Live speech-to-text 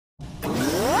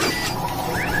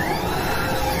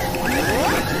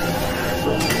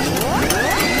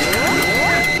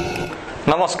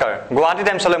নমস্কাৰ গুৱাহাটী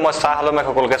টাইমছলৈ মই চাহ আলমে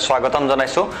সকলোকে স্বাগতম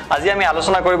জনাইছো আজি আমি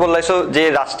আলোচনা কৰিব লাইছো যে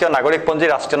ৰাষ্ট্ৰীয় নাগৰিক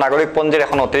পঞ্জীৰ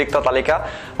এখন অতিৰিক্ত তালিকা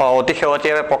অতি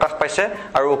শেহতীয়াভাৱে প্ৰকাশ পাইছে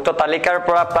আৰু উক্ত তালিকাৰ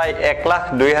পৰা প্ৰায়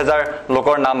 1,02,000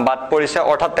 লোকৰ নাম বাদ পৰিছে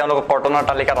অৰ্থাৎ তেওঁলোকক কৰ্তনৰ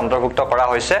তালিকাত অন্তৰ্ভুক্ত কৰা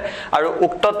হৈছে আৰু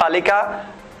উক্ত তালিকা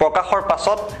প্ৰকাশৰ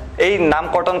পাছত এই নাম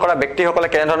কৰ্তন কৰা ব্যক্তিসকলে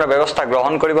কেনে ধৰণৰ ব্যৱস্থা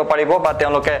গ্ৰহণ কৰিব পাৰিব বা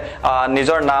তেওঁলোকে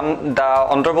নিজৰ নাম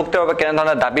অন্তৰ্ভুক্ত বাবে কেনে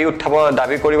ধৰণৰ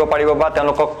দাবী কৰিব পাৰিব বা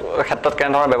তেওঁলোকক ক্ষেত্ৰত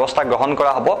কেনে ধৰণৰ ব্যৱস্থা গ্ৰহণ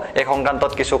কৰা হ'ব এই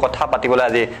সংক্ৰান্তত কিছু কথা পাতিবলৈ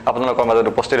আজি আপোনালোকৰ মাজত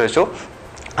উপস্থিত হৈছো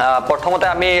প্ৰথমতে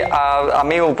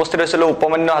আমি উপস্থিত হৈছিলো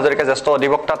উপমান্য হাজৰিকা জ্যেষ্ঠ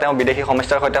অধিবক্তা তেওঁ বিদেশী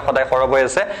সমস্যাৰ সৈতে সদায় সৰব হৈ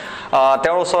আছে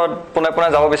তেওঁৰ ওচৰত পুনে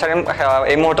যাব বিচাৰিম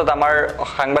এই মুহূৰ্তত আমাৰ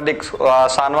সাংবাদিক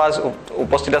সানৱাজ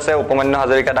উপস্থিত আছে উপমান্য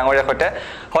হাজৰিকা ডাঙৰীয়াৰ সৈতে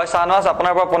হয় সানৱাজ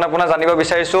আপোনাৰ পৰা পুনে জানিব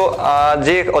বিচাৰিছো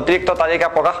যি অতিৰিক্ত তালিকা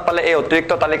প্ৰকাশ পালে এই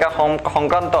অতিৰিক্ত তালিকা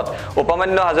সংক্ৰান্তত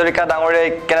উপমান্য হাজৰিকা ডাঙৰীয়াই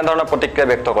কেনে ধৰণৰ প্ৰতিক্ৰিয়া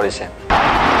ব্যক্ত কৰিছে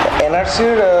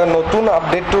NRCৰ নতুন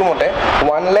আপডেটটোৰ মতে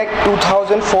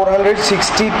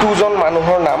 1,02,462 জন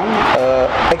মানুহৰ নাম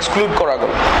এক্সক্লুড কৰা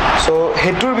গ'ল সো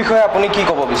হেতুৰ বিষয়ে আপুনি কি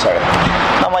ক'ব বিচাৰে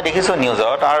মই দেখিছো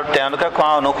নিউজত আৰু তেওঁলোকে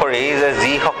কোৱা অনুসৰি যে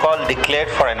যিসকল ডিক্লেয়াৰ্ড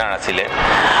ফৰেনাৰ আছিলে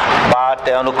বা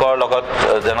তেওঁলোকৰ লগত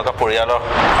যেনেকুৱা পৰিয়ালৰ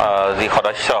যি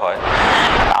সদস্য হয়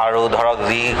আৰু ধৰক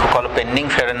যিসকল পেণ্ডিং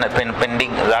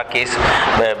যাৰ কেছ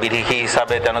বিদেশী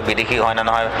হিচাপে তেওঁলোক বিদেশী হয় না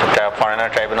নহয় ফৰেনাৰ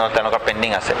ট্ৰাইব্যুনেল তেওঁলোকৰ পেণ্ডিং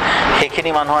আছে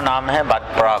সেইখিনি মানুহৰ নামহে বাদ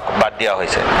দিয়া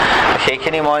হৈছে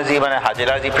সেইখিনি মই যি মানে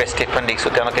হাজিৰাৰ যি প্ৰেছ ষ্টেটমেণ্ট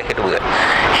দেখিছোঁ তেওঁলোকে সেইটো বুজায়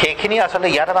সেইখিনি আচলতে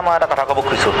ইয়াত এটা মই এটা কথা ক'ব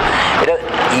খুজিছোঁ এতিয়া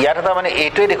ইয়াত এটা মানে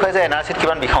এইটোৱে দেখুৱায় যে NRCত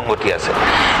কিমান বিসংগতি আছে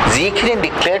যিখিনি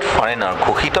ডিক্লেয়াৰ্ড ফৰেনাৰ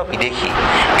ঘোষিত বিদেশী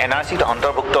NRCত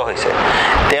অন্তৰ্ভুক্ত হৈছে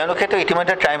তেওঁলোকেতো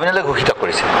ইতিমধ্যে ট্ৰাইব্যুনেলে ঘোষিত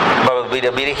কৰিছে বা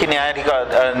বিদেশী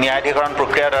ন্যায়াধিকৰণ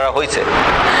প্ৰক্ৰিয়াৰ দ্বাৰা হৈছে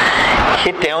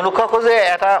সেই তেওঁলোককো যে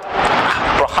এটা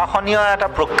প্ৰশাসনীয় এটা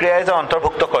প্ৰক্ৰিয়াই যে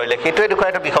অন্তৰ্ভুক্ত কৰিলে সেইটোৱে দেখুৱাই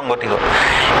এটা বিসংগতি হ'ল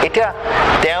এতিয়া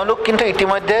তেওঁলোক কিন্তু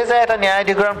ইতিমধ্যে যে এটা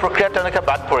ন্যায়াধিকৰণ প্ৰক্ৰিয়া তেওঁলোকে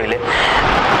বাদ পৰিলে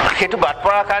সেইটো বাদ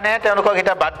পৰাৰ কাৰণে তেওঁলোকক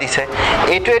এটা বাদ দিছে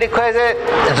এইটোৱে দেখুৱাই যে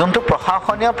যোনটো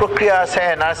প্ৰশাসনীয় প্ৰক্ৰিয়া আছে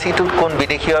NRCটোত কোন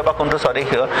বিদেশী হয় বা কোনটো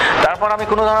স্বদেশী হয় তাৰ পৰা আমি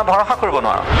কোনো ধৰণৰ ভৰসা কৰিব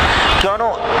নোৱাৰোঁ কিয়নো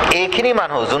এইখিনি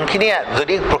মানুহ যোনখিনি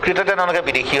যদি প্ৰকৃততে তেওঁলোকে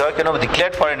বিদেশী হয় কিয়নো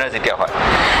ডিক্লেয়াৰ্ড ফৰেনাৰ যেতিয়া হয়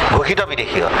ঘোষিত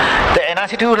বিদেশী হয় তো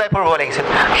NRCটো ওলাই পৰিব লাগিছিল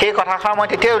সেই কথাষাৰ মই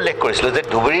তেতিয়াই উল্লেখ কৰিছিলোঁ যে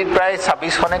ধুবুৰীত প্ৰায়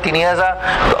 26খনে 3,000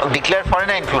 ডিক্লেয়াৰ্ড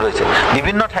ফৰেনাৰ ইনক্লুড হৈছে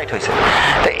বিভিন্ন ঠাইত হৈছে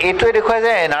তো এইটোৱে দেখুৱায়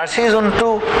যে NRCৰ যোনটো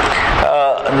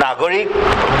নাগৰিক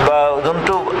বা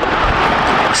যোনটো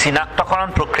চিনাক্তকৰণ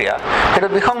প্ৰক্ৰিয়া সেইটো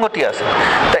বিসংগতি আছে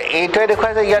তো এইটোৱে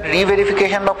দেখুৱায় যে ইয়াত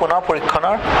ৰিভেৰিফিকেশ্যন বা পুনৰ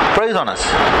পৰীক্ষণৰ প্ৰয়োজন আছে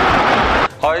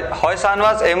হয়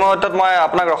সানৱাজ এই মুহূৰ্তত মই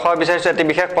আপোনাক ৰখাব বিচাৰিছো এটি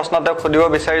বিশেষ প্ৰশ্ন তেওঁক সুধিব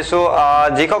বিচাৰিছো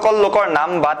যিসকল লোকৰ নাম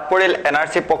বাদ পৰিল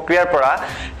NRC প্ৰক্ৰিয়াৰ পৰা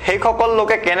সেইসকল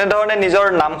লোকে কেনেধৰণে নিজৰ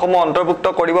নামসমূহ অন্তৰ্ভুক্ত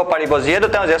কৰিব পাৰিব যিহেতু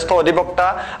তেওঁ জ্যেষ্ঠ অধিবক্তা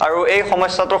আৰু এই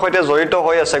সমস্যাটোৰ সৈতে জড়িত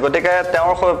হৈ আছে গতিকে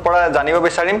তেওঁৰ পৰা জানিব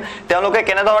বিচাৰিম তেওঁলোকে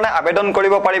কেনেধৰণে আবেদন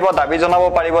কৰিব পাৰিব দাবী জনাব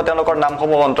পাৰিব তেওঁলোকৰ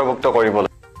নামসমূহ অন্তৰ্ভুক্ত কৰিবলৈ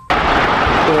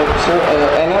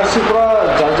NRCৰ পৰা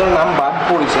যাৰ নাম বাদ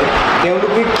পৰিছে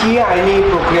তেওঁলোকে কি আইনী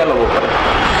প্ৰক্ৰিয়া ল'ব পাৰে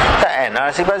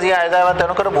NRCৰ পৰা যি আইন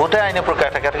তেওঁলোকৰ বহুতে আইনী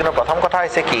প্ৰক্ৰিয়া থাকে কিন্তু প্ৰথম কথা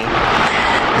হৈছে কি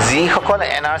যিসকল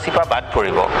NRCৰ পৰা বাদ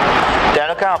পৰিব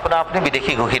তেওঁলোকে আপুনি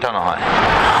বিদেশী ঘোষিত নহয়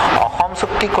অসম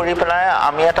চুক্তি কৰি পেলাই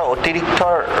আমি এটা অতিৰিক্ত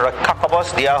ৰক্ষা কৱচ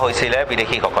দিয়া হৈছিলে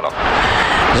বিদেশীসকলক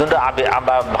যোনটো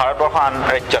ভাৰতবৰ্ষৰ আন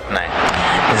ৰাজ্যত নাই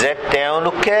যে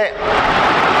তেওঁলোকে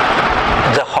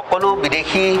যে সকলো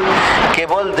বিদেশী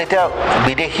কেৱল যেতিয়া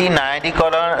বিদেশী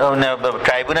ন্যায়াধিকৰণ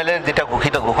ট্ৰাইব্যুনেলে যেতিয়া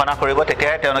ঘোষণা কৰিব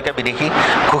তেতিয়াহে তেওঁলোকে বিদেশী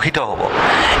ঘোষিত হ'ব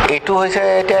এইটো হৈছে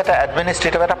এতিয়া এটা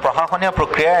এডমিনিষ্ট্ৰেটিভ এটা প্ৰশাসনীয়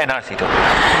প্ৰক্ৰিয়া NRCটো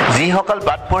যিসকল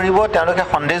বাদ পৰিব তেওঁলোকে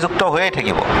সন্দেহযুক্ত হৈয়ে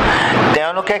থাকিব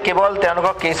তেওঁলোকে কেৱল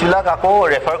তেওঁলোকৰ কেছবিলাক আকৌ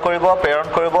ৰেফাৰ কৰিব প্ৰেৰণ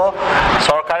কৰিব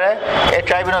চৰকাৰে এই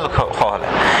ট্ৰাইব্যুনেল সহলে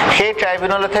সেই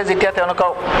ট্ৰাইব্যুনেলতহে যেতিয়া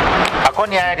তেওঁলোকক আকৌ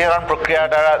ন্যায়াধিকৰণ প্ৰক্ৰিয়াৰ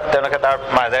দ্বাৰা তেওঁলোকে তাৰ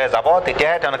মাজেৰে যাব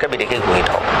তেতিয়াহে তেওঁলোকে বিদেশী ঘোষিত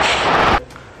হ'ব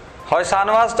হয়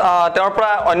সানৱাজ তেওঁৰ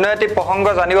পৰা অন্য এটি প্ৰসংগ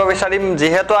জানিব বিচাৰিম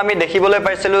যিহেতু আমি দেখিবলৈ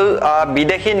পাইছিলোঁ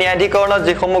বিদেশী ন্যায়াধিকৰণত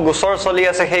যিসমূহ গোচৰ চলি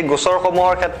আছে সেই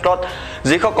গোচৰসমূহৰ ক্ষেত্ৰত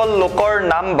যিসকল লোকৰ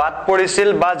নাম বাদ পৰিছিল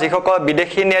বা যিসকল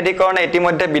বিদেশী ন্যায়াধিকৰণে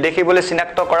ইতিমধ্যে বিদেশী বুলি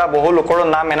চিনাক্ত কৰা বহু লোকৰো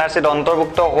নাম NRCত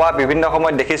অন্তৰ্ভুক্ত হোৱা বিভিন্ন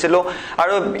সময়ত দেখিছিলোঁ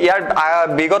আৰু ইয়াৰ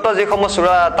বিগত যিসমূহ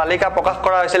তালিকা প্ৰকাশ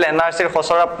কৰা হৈছিল NRCৰ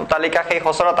খচৰা তালিকা সেই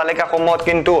খচৰা তালিকাসমূহত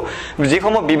কিন্তু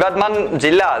যিসমূহ বিবাদমান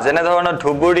জিলা যেনেধৰণৰ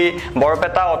ধুবুৰী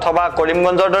বৰপেটা অথবা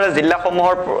কৰিমগঞ্জৰ দৰে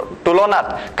জিলাসমূহৰ তুলনাত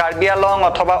কাৰ্বি আলং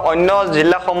অথবা অন্য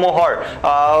জিলাসমূহৰ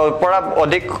পৰা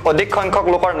অধিক সংখ্যক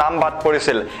লোকৰ নাম বাদ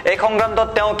পৰিছিল এই সংক্ৰান্তত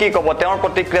তেওঁ কি ক'ব তেওঁৰ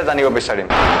প্ৰতিক্ৰিয়া জানিব বিচাৰিম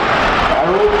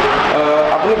আৰু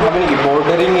আপুনি ভাবে নেকি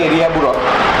বৰ্ডাৰিং এৰিয়াবোৰত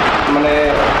মানে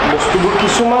বস্তুবোৰ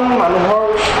কিছুমান মানুহৰ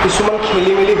কিছুমান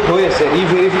খেলিমেলি হৈ আছে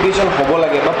ৰিভেৰিফিকেশ্যন হ'ব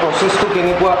লাগে বা প্ৰচেছটো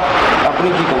কেনেকুৱা আপুনি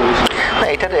কি ক'ব বিচাৰে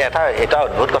এতিয়াতো এটা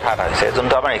অদ্ভুত কথা এটা হৈছে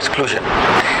যোনটো আমাৰ এক্সক্লুজন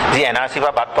যি NRC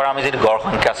পৰা বাদ পৰা আমি যদি গড়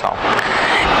সংখ্যা চাওঁ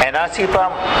NRC পৰা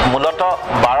মূলত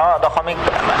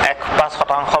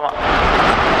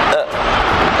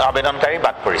 12.15% আবেদনকাৰী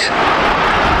বাদ পৰিছে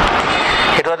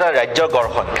সেইটো এটা ৰাজ্যৰ গড়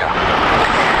সংখ্যা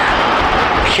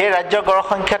সেই ৰাজ্যৰ গড়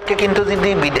সংখ্যাতকৈ কিন্তু যদি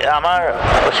আমাৰ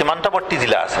সীমান্তৱৰ্তী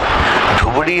জিলা আছে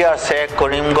ধুবুৰী আছে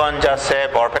কৰিমগঞ্জ আছে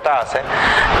বৰপেটা আছে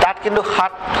তাত কিন্তু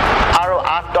 7 আৰু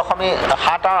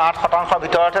 8%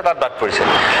 ভিতৰতহে তাত বাদ পৰিছে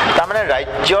তাৰমানে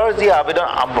ৰাজ্যৰ যি আবেদন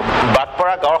বাদ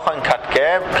পৰা গড় সংখ্যাতকৈ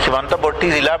সীমান্তৱৰ্তী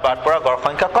জিলাৰ বাদ পৰা গড়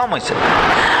সংখ্যা কম হৈছে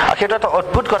আৰু সেইটো এটা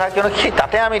অদ্ভুত কথা কিয়নো সেই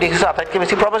তাতে আমি দেখিছোঁ আটাইতকৈ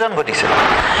বেছি প্ৰব্ৰজন ঘটিছে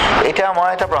এতিয়া মই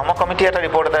এটা ব্ৰহ্ম কমিটি এটা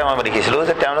ৰিপৰ্ট এটা মই দেখিছিলোঁ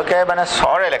যে তেওঁলোকে মানে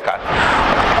চৰ এলেকাত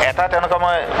এটা তেওঁলোকে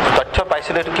মই তথ্য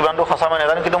পাইছিলোঁ এইটো কিমানটো সঁচা মই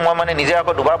নাজানো কিন্তু মই মানে নিজে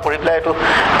আকৌ দুবাৰ পঢ়ি পেলাই এইটো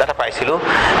ডাটা পাইছিলোঁ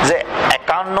যে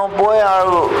 91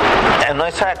 আৰু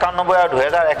 1991 আৰু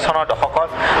 2001 চনৰ দশকত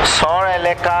চৰ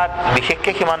এলেকাত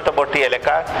বিশেষকৈ সীমান্তৱৰ্তী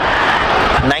এলেকাত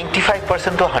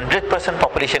 95% to 100%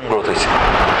 পপুলেশ্যন গ্ৰোথ হৈছে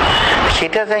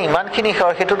সেটা যে ইমানখিনি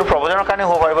হয় সেইটোতো প্ৰব্ৰজনৰ কাৰণে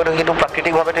হ'ব পাৰিব কিন্তু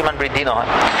প্ৰাকৃতিকভাৱে ইমান বৃদ্ধি নহয়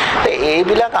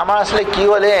এইবিলাক আমাৰ আসলে কি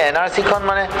হ'লে NRCখন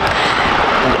মানে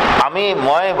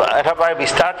মই এটা প্ৰায়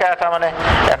বিস্তাৰকৈ এটা মানে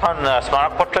এখন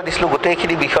স্মাৰক পত্ৰ দিছিলোঁ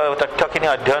গোটেইখিনি বিষয় তথ্যখিনি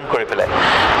অধ্যয়ন কৰি পেলাই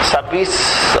 26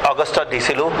 আগষ্টত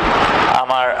দিছিলোঁ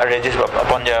আমাৰ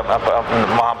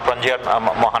পঞ্জীয়ন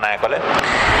মহানায়কলে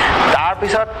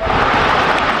তাৰপিছত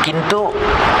কিন্তু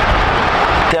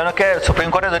তেওঁলোকে সুপ্ৰিম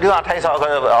কোৰ্টে যদিও 28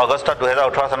 আগষ্টত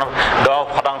 2018 চনত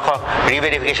 10%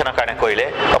 ৰিভেৰিফিকেশ্যনৰ কাৰণে কৰিলে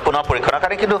পুনৰ পৰীক্ষণৰ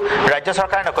কাৰণে কিন্তু ৰাজ্য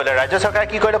চৰকাৰে নকৰিলে ৰাজ্য চৰকাৰে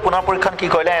কি কৰিলে পুনৰ পৰীক্ষণ কি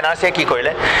কৰিলে NRCয়ে কি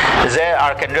কৰিলে যে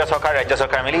আৰু কেন্দ্ৰীয় চৰকাৰ ৰাজ্য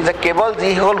চৰকাৰ মিলি যে কেৱল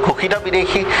যিসকল ঘোষিত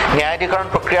বিদেশী ন্যায়াধিকৰণ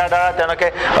প্ৰক্ৰিয়াৰ দ্বাৰা তেওঁলোকে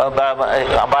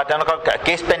বা তেওঁলোকৰ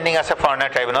কেছ পেণ্ডিং আছে ফৰেনাৰ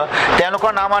ট্ৰাইব্যুনেল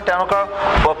তেওঁলোকৰ নাম আৰু তেওঁলোকৰ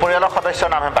পৰিয়ালৰ সদস্যৰ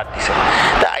নামহে বাদ দিছে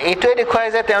এইটোৱে দেখুৱাই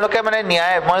যে তেওঁলোকে মানে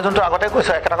ন্যায় মই যোনটো আগতে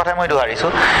কৈছোঁ একেটা কথাই মই দোহাৰিছোঁ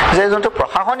যে যোনটো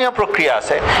প্ৰশাসনীয় প্ৰক্ৰিয়া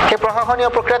আছে সেই প্ৰশাসনীয়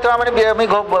প্ৰক্ৰিয়াটো আমি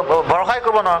ভৰসাই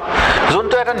কৰিব নোৱাৰোঁ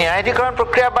যোনটো এটা ন্যায়াধিকৰণ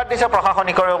প্ৰক্ৰিয়া বাদ দিছে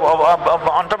প্ৰশাসনিকৰ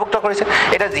অন্তৰ্ভুক্ত কৰিছে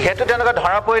এতিয়া যিহেতু তেওঁলোকে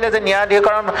ধৰা পৰিলে যে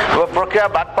ন্যায়াধিকৰণ প্ৰক্ৰিয়া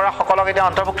বাদ পৰা সকলক এতিয়া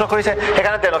অন্তৰ্ভুক্ত কৰিছে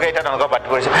সেইকাৰণে তেওঁলোকে এতিয়া তেওঁলোকক বাদ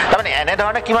কৰিছে তাৰমানে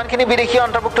এনেধৰণে কিমানখিনি বিদেশী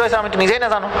অন্তৰ্ভুক্ত হৈছে আমি নিজেই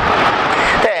নাজানো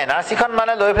NRCখন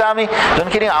মানে লৈ পেলাই আমি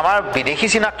যোনখিনি আমাৰ বিদেশী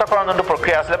চিনাক্তকৰণ যোনটো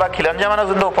প্ৰক্ৰিয়া আছিলে বা খিলঞ্জীয়া মানুহ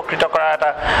যোনটো উপকৃত কৰা এটা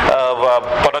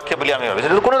পদক্ষেপ বুলি আমি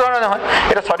ভাবিছিলোঁ কোনো ধৰণে নহয়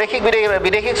এটা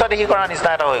বিদেশীক স্বদেশী কৰাৰ নিচিনা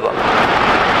এটা হৈ গ'ল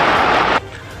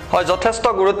হয় যথেষ্ট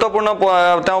গুৰুত্বপূৰ্ণ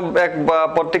তেওঁ এক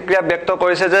প্ৰতিক্ৰিয়া ব্যক্ত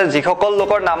কৰিছে যে যিসকল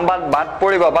লোকৰ নাম বাদ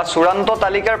পৰিব বা চূড়ান্ত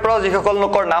তালিকাৰ পৰা যিসকল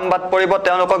লোকৰ নাম বাদ পৰিব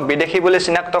তেওঁলোকক বিদেশী বুলি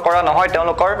চিনাক্ত কৰা নহয়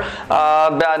তেওঁলোকৰ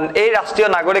এই ৰাষ্ট্ৰীয়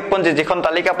নাগৰিকপঞ্জী যিখন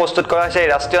তালিকা প্ৰস্তুত কৰা হৈছে এই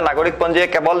ৰাষ্ট্ৰীয় নাগৰিকপঞ্জীয়ে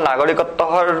কেৱল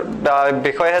নাগৰিকত্বৰ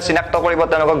বিষয়েহে চিনাক্ত কৰিব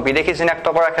তেওঁলোকক বিদেশী চিনাক্ত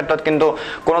কৰাৰ ক্ষেত্ৰত কিন্তু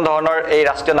কোনো ধৰণৰ এই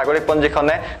ৰাষ্ট্ৰীয়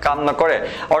নাগৰিকপঞ্জীখনে কাম নকৰে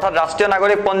অৰ্থাৎ ৰাষ্ট্ৰীয়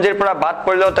নাগৰিকপঞ্জীৰ পৰা বাদ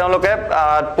পৰিলেও তেওঁলোকে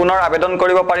পুনৰ আবেদন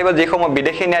কৰিব পাৰিব যিসমূহ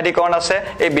বিদেশী ন্যায়াধিকৰণ আছে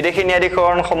এই বিদেশী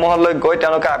ন্যায়াধিকৰণসমূহলৈ গৈ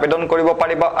তেওঁলোকে আবেদন কৰিব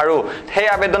পাৰিব আৰু সেই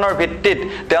আবেদনৰ ভিত্তিত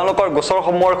তেওঁলোকৰ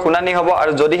গোচৰসমূহৰ শুনানি হ'ব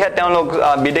আৰু যদিহে তেওঁলোক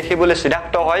বিদেশী বুলি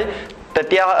চিনাক্ত হয়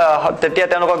তেতিয়া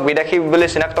তেওঁলোকক বিদেশী বুলি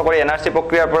চিনাক্ত কৰি NRC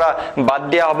প্ৰক্ৰিয়াৰ পৰা বাদ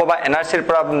দিয়া হ'ব বা NRCৰ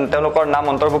পৰা তেওঁলোকৰ নাম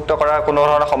অন্তৰ্ভুক্ত কৰাৰ কোনো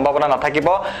ধৰণৰ সম্ভাৱনা নাথাকিব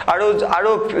আৰু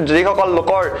যিসকল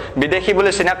লোকৰ বিদেশী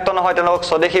বুলি চিনাক্ত নহয় তেওঁলোকক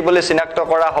স্বদেশী বুলি চিনাক্ত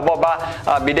কৰা হ'ব বা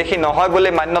বিদেশী নহয় বুলি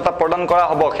মান্যতা প্ৰদান কৰা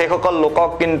হ'ব সেইসকল লোকক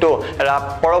কিন্তু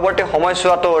পৰৱৰ্তী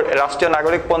সময়ছোৱাতো ৰাষ্ট্ৰীয়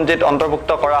নাগৰিকপঞ্জীত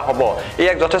অন্তৰ্ভুক্ত কৰা হ'ব ই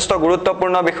এক যথেষ্ট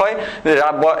গুৰুত্বপূৰ্ণ বিষয়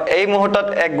এই মুহূৰ্তত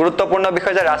এক গুৰুত্বপূৰ্ণ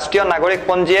বিষয় যে ৰাষ্ট্ৰীয়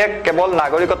নাগৰিকপঞ্জীয়ে কেৱল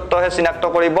নাগৰিকত্বহে চিনাক্ত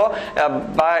কৰিব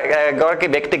বা এগৰাকী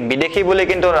ব্যক্তিক বিদেশী বুলি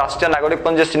কিন্তু ৰাষ্ট্ৰীয়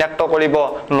নাগৰিকপঞ্জী চিনাক্ত কৰিব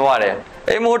নোৱাৰে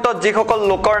এই মুহূৰ্তত যিসকল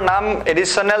লোকৰ নাম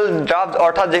এডিশনেল ড্ৰাফট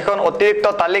অৰ্থাৎ যিখন অতিৰিক্ত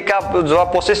তালিকা যোৱা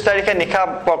 25 তাৰিখে নিশা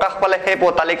প্ৰকাশ পালে সেই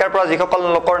তালিকাৰ পৰা যিসকল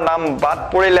লোকৰ নাম বাদ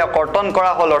পৰিলে কৰ্তন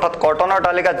কৰা হ'ল অৰ্থাৎ কৰ্তনৰ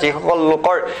তালিকাত যিসকল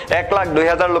লোকৰ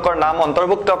 1,02,000 লোকৰ নাম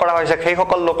অন্তৰ্ভুক্ত কৰা হৈছে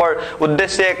সেইসকল লোকৰ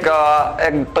উদ্দেশ্যে এক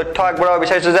তথ্য আগবঢ়াব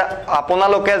বিচাৰিছোঁ যে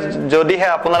আপোনালোকে যদিহে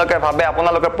আপোনালোকে ভাবে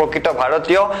আপোনালোকে প্ৰকৃত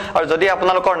ভাৰতীয় আৰু যদি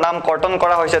আপোনালোকৰ নাম কৰ্তন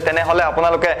কৰা হৈছে তেনেহ'লে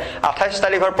আপোনালোকে 28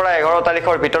 তাৰিখৰ পৰা 11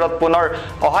 তাৰিখৰ ভিতৰত পুনৰ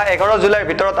অহা 11 জুলাইৰ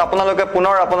ভিতৰত আপোনালোকে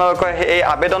পুনৰ আপোনালোকে এই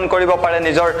আবেদন কৰিব পাৰে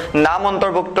নিজৰ নাম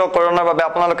অন্তৰ্ভুক্তকৰণৰ বাবে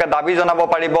আপোনালোকে দাবী জনাব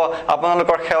পাৰিব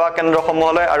আপোনালোকৰ সেৱা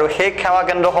কেন্দ্ৰসমূহলৈ আৰু সেই সেৱা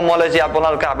কেন্দ্ৰসমূহলৈ যি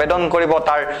আপোনালোকে আবেদন কৰিব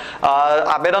তাৰ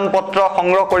আবেদন পত্ৰ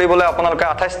সংগ্ৰহ কৰিবলৈ আপোনালোকে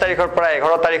 28 তাৰিখৰ পৰা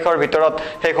 11 তাৰিখৰ ভিতৰত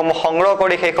সেইসমূহ সংগ্ৰহ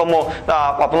কৰি সেইসমূহ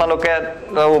আপোনালোকে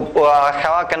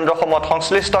সেৱা কেন্দ্ৰসমূহত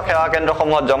সংশ্লিষ্ট সেৱা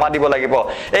কেন্দ্ৰসমূহত জমা দিব লাগিব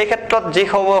এই ক্ষেত্ৰত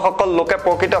যিসকল লোকে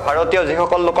প্ৰকৃত ভাৰতীয়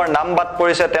যিসকল লোকৰ নাম বাদ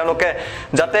পৰিছে তেওঁলোকে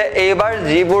যাতে এইবাৰ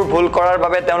যিবোৰ ভুল কৰাৰ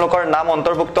বাবে তেওঁলোকৰ নাম নাম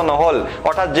অন্তৰ্ভুক্ত নহল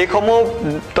অৰ্থাৎ যিসমূহ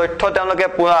তথ্য তেওঁলোকে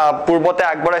পূৰ্বতে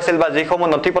আগবঢ়াইছিল বা যিসমূহ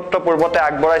নথিপত্ৰ পূৰ্বতে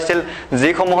আগবঢ়াইছিল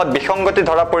যিসমূহত বিসংগতি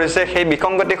ধৰা পৰিছে সেই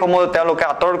বিসংগতিসমূহ তেওঁলোকে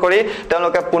আঁতৰ কৰি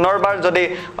তেওঁলোকে পুনৰবাৰ যদি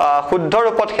শুদ্ধ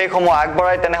ৰূপত সেইসমূহ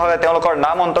আগবঢ়ায় তেনেহলে তেওঁলোকৰ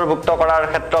নাম অন্তৰ্ভুক্ত কৰাৰ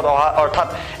ক্ষেত্ৰত অৰ্থাৎ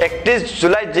 31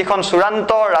 জুলাইত যিখন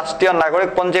চূড়ান্ত ৰাষ্ট্ৰীয়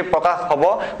নাগৰিকপঞ্জী প্ৰকাশ হ'ব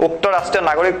উক্ত ৰাষ্ট্ৰীয়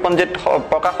নাগৰিকপঞ্জীত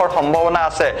প্ৰকাশৰ সম্ভাৱনা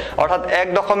আছে অৰ্থাৎ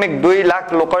 1.2 লাখ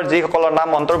লোকৰ যিসকলৰ নাম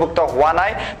অন্তৰ্ভুক্ত হোৱা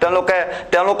নাই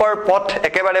তেওঁলোকৰ পথ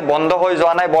একেবাৰে বন্ধ হৈ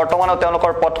যোৱা নাই বৰ্তমানো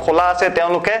তেওঁলোকৰ পথ খোলা আছে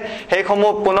তেওঁলোকে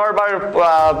সেইসমূহ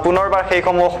পুনৰবাৰ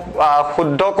সেইসমূহ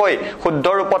শুদ্ধ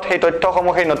ৰূপত সেই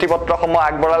তথ্যসমূহ সেই নথিপত্ৰসমূহ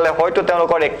আগবঢ়ালে হয়তো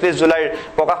তেওঁলোকৰ 31 জুলাইৰ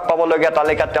প্ৰকাশ পাবলগীয়া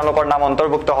তালিকাত তেওঁলোকৰ নাম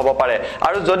অন্তৰ্ভুক্ত হ'ব পাৰে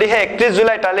আৰু যদিহে 31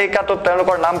 জুলাই তালিকাটোত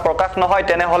তেওঁলোকৰ নাম প্ৰকাশ নহয়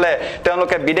তেনেহলে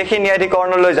তেওঁলোকে বিদেশী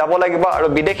ন্যায়াধিকৰণলৈ যাব লাগিব আৰু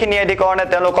বিদেশী ন্যায়াধিকৰণে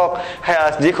তেওঁলোকক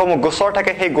যিসমূহ গোচৰ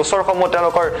থাকে সেই গোচৰসমূহ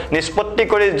তেওঁলোকৰ নিষ্পত্তি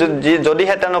কৰি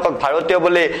যদিহে তেওঁলোকক ভাৰতীয়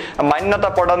বুলি মান্যতা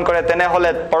প্ৰদান কৰে তেনেহলে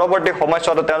পৰৱৰ্তী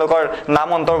সময়ছোৱাত তেওঁলোকৰ নাম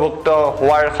অন্তৰ্ভুক্ত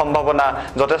হোৱাৰ সম্ভাৱনা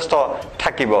যথেষ্ট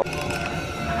থাকিব